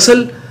खुशी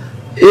दरअसल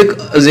एक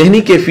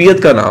जहनी कैफियत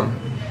का नाम है,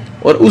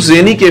 और उस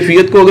ज़हनी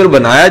कैफियत को अगर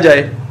बनाया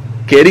जाए,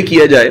 कैरी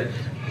किया जाए,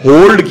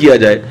 होल्ड किया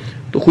जाए,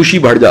 तो खुशी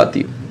बढ़ जाती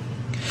है।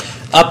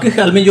 आपके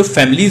ख्याल में जो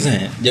फैमिलीज़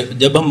हैं,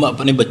 जब हम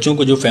अपने बच्चों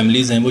को, जो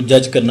फैमिलीज़ हैं वो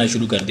जज करना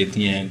शुरू कर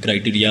देती हैं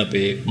क्राइटेरिया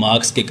पे,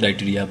 मार्क्स के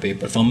क्राइटेरिया पे,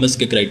 परफॉर्मेंस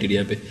के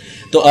क्राइटेरिया पे,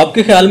 तो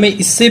आपके ख्याल में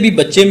इससे भी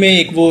बच्चे में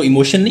एक वो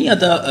इमोशन नहीं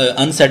आता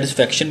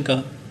अनसेटिस्फैक्शन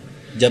का,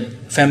 जब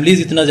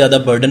फैमिलीज़ इतना ज़्यादा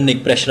बर्डन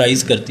एक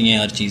प्रेशराइज करती हैं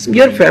हर चीज़?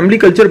 यार फैमिली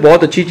कल्चर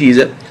बहुत अच्छी चीज़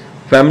है,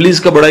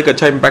 फैमिलीज़ का बड़ा एक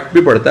अच्छा इम्पैक्ट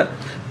भी पड़ता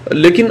है,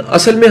 लेकिन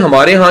असल में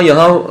हमारे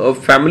यहाँ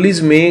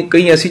फैमिलीज़ में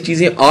कई ऐसी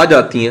चीज़ें आ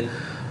जाती हैं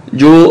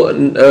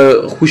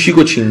जो खुशी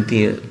को छीनती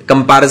हैं।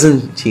 कंपैरिजन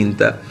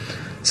छीनता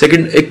है।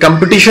 सेकंड, एक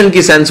कंपटीशन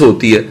की सेंस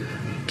होती है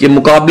कि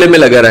मुकाबले में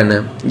लगा रहना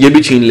है, ये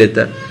भी छीन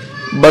लेता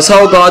है। बसा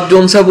औकात जो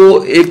उनसा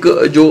वो एक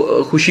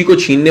जो खुशी को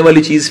छीनने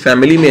वाली चीज़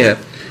फैमिली में है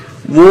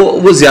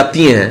वो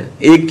ज्यादतियाँ हैं।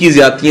 एक की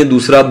ज्यादतियाँ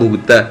दूसरा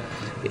भुगतता है,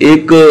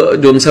 एक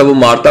जो उनसा वो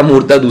मारता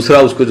मूरता है, दूसरा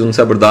उसको जो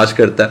उनसा बर्दाश्त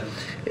करता है,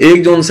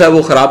 एक जो उनसा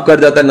वो खराब कर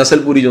जाता है, नस्ल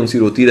पूरी जो उनसी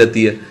रोती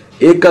रहती है,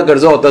 एक का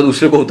कर्जा होता है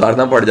दूसरे को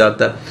उतारना पड़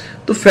जाता है।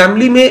 तो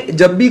फैमिली में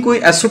जब भी कोई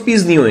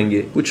SOPs नहीं होंगे,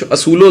 कुछ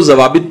असूलो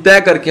ज़वाबित तय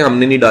करके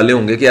हमने नहीं डाले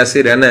होंगे कि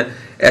ऐसे रहना है,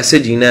 ऐसे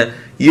जीना है,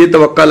 ये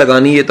तवक्का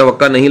लगानी, ये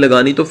तवक्का नहीं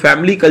लगानी, तो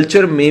फैमिली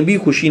कल्चर में भी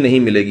खुशी नहीं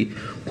मिलेगी।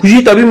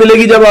 खुशी तभी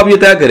मिलेगी जब आप ये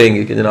तय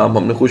करेंगे कि जनाब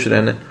हमने खुश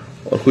रहना है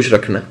और खुश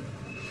रखना है।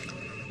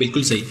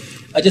 बिल्कुल सही।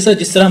 अच्छा सर,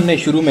 जिस तरह हमने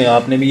शुरू में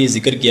आपने भी ये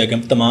जिक्र किया कि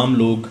हम तमाम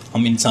लोग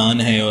हम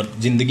इंसान हैं और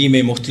ज़िंदगी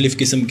में मुख्तलिफ़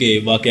किस्म के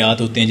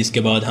वाक़यात होते हैं जिसके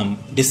बाद हम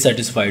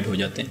डिससेटिस्फाइड हो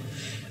जाते हैं।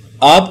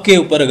 आपके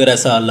ऊपर अगर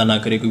ऐसा अल्लाह ना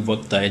करे कोई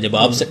वक्त आए जब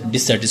आप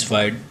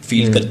डिससेटिस्फाइड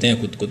फील करते हैं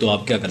खुद को, तो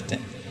आप क्या करते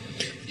हैं?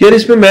 यार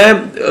इसमें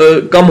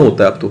मैं कम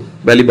होता है अब तो।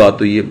 पहली बात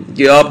तो ये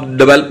कि आप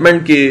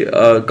डेवलपमेंट के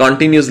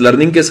कंटिन्यूस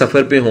लर्निंग के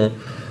सफ़र पे हों,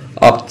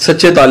 आप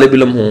सच्चे तालिब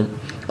इल्म हों,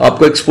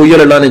 आपको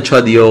एक्सपोजर अल्लाह ने अच्छा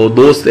दिया हो,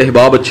 दोस्त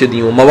अहबाब अच्छे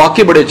दिए हों,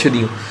 मौके बड़े अच्छे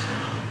दिए हों,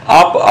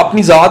 आप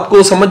अपनी ज़ात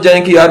को समझ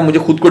जाएं कि यार मुझे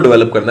खुद को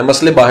डेवलप करना है,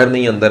 मसले बाहर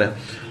नहीं अंदर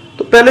है,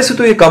 तो पहले से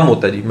तो ये कम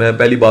होता है जी। मैं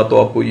पहली बात तो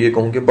आपको ये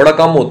कहूँ कि बड़ा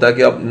कम होता है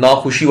कि आप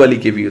नाखुशी वाली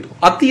कैफियत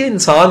हो आती है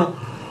इंसान,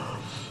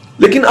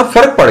 लेकिन अब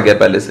फर्क पड़ गया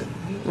पहले से।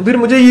 फिर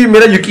मुझे ये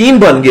मेरा यकीन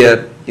बन गया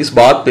है इस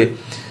बात पे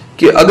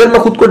कि अगर मैं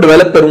खुद को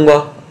डेवलप करूंगा,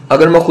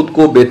 अगर मैं खुद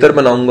को बेहतर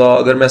बनाऊंगा,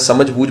 अगर मैं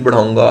समझ बूझ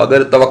बढ़ाऊंगा,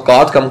 अगर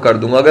तवक्कात कम कर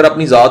दूंगा, अगर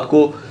अपनी ज़ात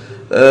को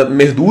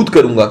महदूद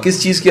करूंगा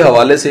किस चीज़ के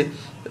हवाले से,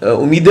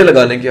 उम्मीदें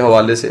लगाने के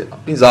हवाले से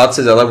अपनी ज़ात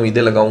से ज़्यादा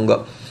उम्मीदें लगाऊंगा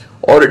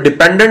और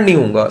डिपेंडेंट नहीं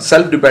होऊंगा,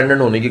 सेल्फ डिपेंडेंट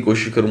होने की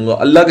कोशिश करूंगा,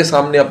 अल्लाह के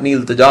सामने अपनी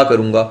इल्तिजा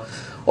करूंगा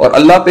और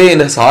अल्लाह पे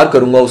इन्हिसार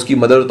करूंगा उसकी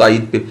मदद और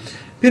ताईद पे,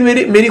 फिर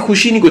मेरी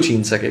खुशी नहीं को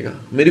छीन सकेगा,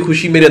 मेरी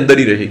खुशी मेरे अंदर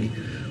ही रहेगी।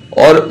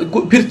 और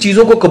फिर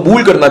चीज़ों को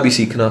कबूल करना भी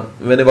सीखना,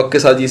 मैंने वक्त के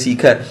साथ ये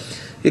सीखा है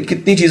कि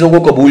कितनी चीज़ों को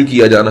कबूल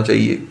किया जाना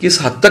चाहिए,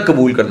 किस हद तक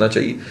कबूल करना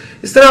चाहिए।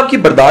 इस तरह आपकी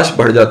बर्दाश्त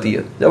बढ़ जाती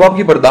है। जब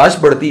आपकी बर्दाश्त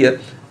बढ़ती है,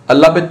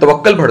 अल्लाह पे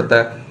तवक्कल बढ़ता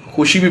है,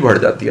 खुशी भी बढ़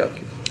जाती है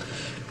आपकी।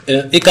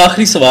 एक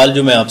आखिरी सवाल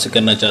जो मैं आपसे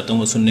करना चाहता हूँ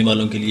वो सुनने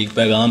वालों के लिए एक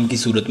पैगाम की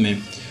सूरत में,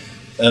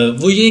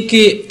 वो ये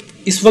कि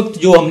इस वक्त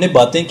जो हमने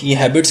बातें की,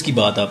 हैबिट्स की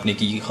बात आपने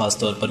की ख़ास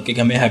तौर पर कि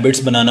हमें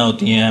हैबिट्स बनाना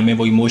होती हैं, हमें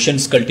वो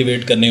इमोशंस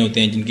कल्टीवेट करने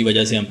होते हैं जिनकी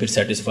वजह से हम फिर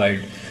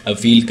सेटिस्फाइड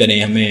फील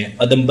करें, हमें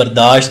अदम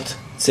बर्दाश्त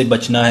से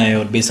बचना है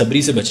और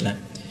बेसब्री से बचना है।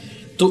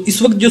 तो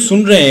इस वक्त जो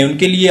सुन रहे हैं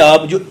उनके लिए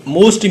आप जो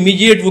मोस्ट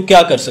इमीडिएट वो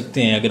क्या कर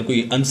सकते हैं? अगर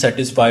कोई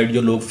अनसेटिस्फाइड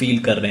जो लोग फील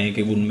कर रहे हैं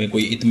कि उनमें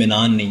कोई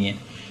इत्मीनान नहीं है,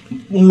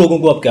 उन लोगों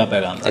को आप क्या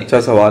पैगाम देंगे?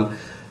 अच्छा सवाल।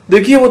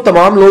 देखिए, वो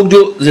तमाम लोग जो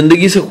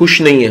जिंदगी से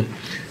खुश नहीं है,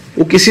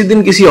 वो किसी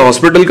दिन किसी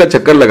हॉस्पिटल का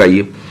चक्कर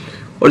लगाइए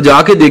और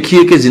जाके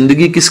देखिए कि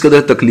जिंदगी किस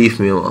कदर तकलीफ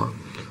में है वहाँ।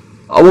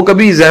 अब वो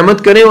कभी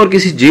जहमत करें और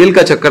किसी जेल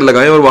का चक्कर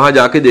लगाएं और वहां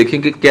जाके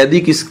देखें कि कैदी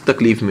किस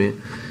तकलीफ में है।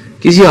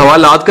 किसी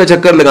हवालात का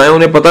चक्कर लगाएं,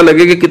 उन्हें पता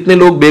लगे कि कितने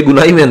लोग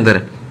बेगुनाही में अंदर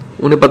हैं,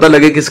 उन्हें पता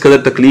लगे किस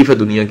कदर तकलीफ है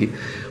दुनिया की।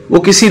 वो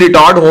किसी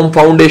रिटायर्ड होम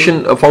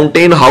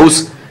फाउंटेन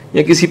हाउस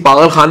या किसी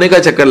पागल खाने का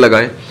चक्कर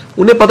लगाएं,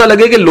 उन्हें पता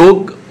लगे कि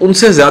लोग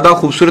उनसे ज्यादा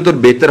खूबसूरत और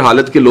बेहतर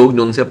हालत के लोग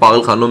जो उनसे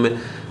पागल खानों में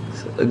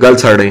गल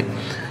सड़ रहे हैं।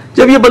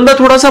 जब ये बंदा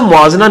थोड़ा सा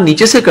मुआवजना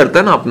नीचे से करता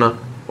है ना अपना,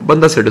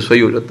 बंदा सेटिस्फाई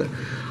हो जाता है।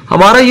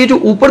 हमारा ये जो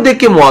ऊपर देख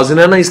के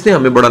मुआवजना है ना, इसने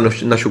हमें बड़ा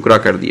नाशुक्रा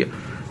कर दिया।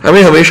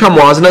 हमें हमेशा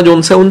मुआवजना जो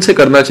उनसे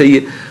करना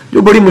चाहिए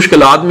जो बड़ी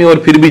मुश्किलात में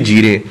और फिर भी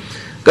जी रहे हैं।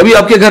 कभी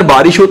आपके घर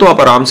बारिश हो तो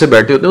आप आराम से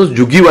बैठे होते हैं, उस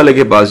झुग्गी वाले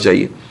के पास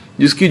जाइए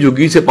जिसकी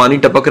झुग्गी से पानी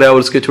टपक रहा है और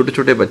उसके छोटे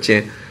छोटे बच्चे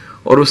हैं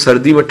और वो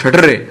सर्दी में ठट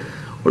रहे हैं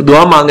और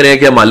दुआ मांग रहे हैं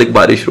कि मालिक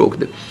बारिश रोक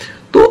दे।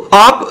 तो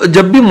आप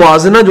जब भी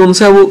मुआवजना जो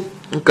उनसे वो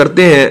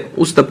करते हैं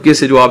उस तबके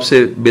से जो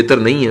आपसे बेहतर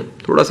नहीं है,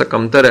 थोड़ा सा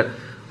कमतर है,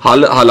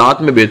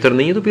 हालात में बेहतर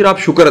नहीं है, तो फिर आप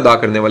शुक्र अदा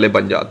करने वाले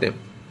बन जाते हैं।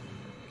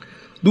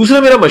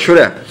 दूसरा मेरा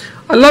मशवरा है,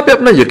 अल्लाह पे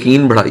अपना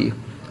यकीन बढ़ाइए,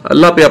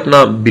 अल्लाह पे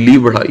अपना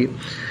बिलीव बढ़ाइए।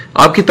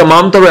 आपकी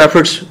तमाम तर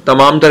एफर्ट्स,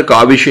 तमाम तर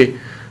काविशें,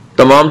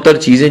 तमाम तर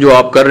चीजें जो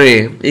आप कर रहे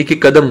हैं, एक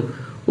एक कदम,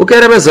 वो कह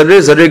रहा है मैं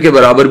जर्रे जर्रे के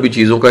बराबर भी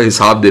चीजों का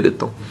हिसाब दे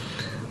देता हूँ,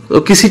 तो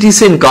किसी चीज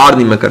से इनकार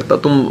नहीं मैं करता।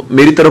 तुम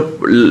मेरी तरफ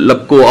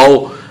लपको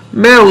आओ,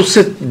 मैं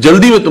उससे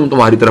जल्दी में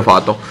तुम्हारी तरफ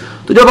आता हूँ।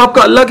 तो जब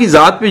आपका अल्लाह की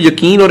जात पे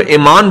यकीन और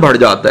ईमान बढ़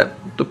जाता है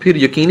तो फिर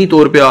यकीनी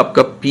तौर पे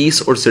आपका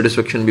पीस और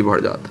सेटिस्फेक्शन भी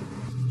बढ़ जाता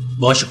है।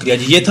 बहुत शुक्रिया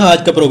जी। ये था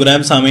आज का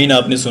प्रोग्राम। सामीन,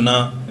 आपने सुना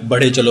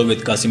बढ़े चलो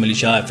विद कासिम अली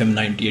शाह FM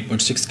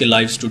 98.6 के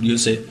लाइव स्टूडियो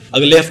से।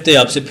 अगले हफ्ते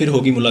आपसे फिर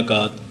होगी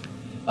मुलाकात।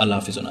 अल्लाह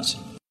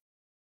हाफिज़।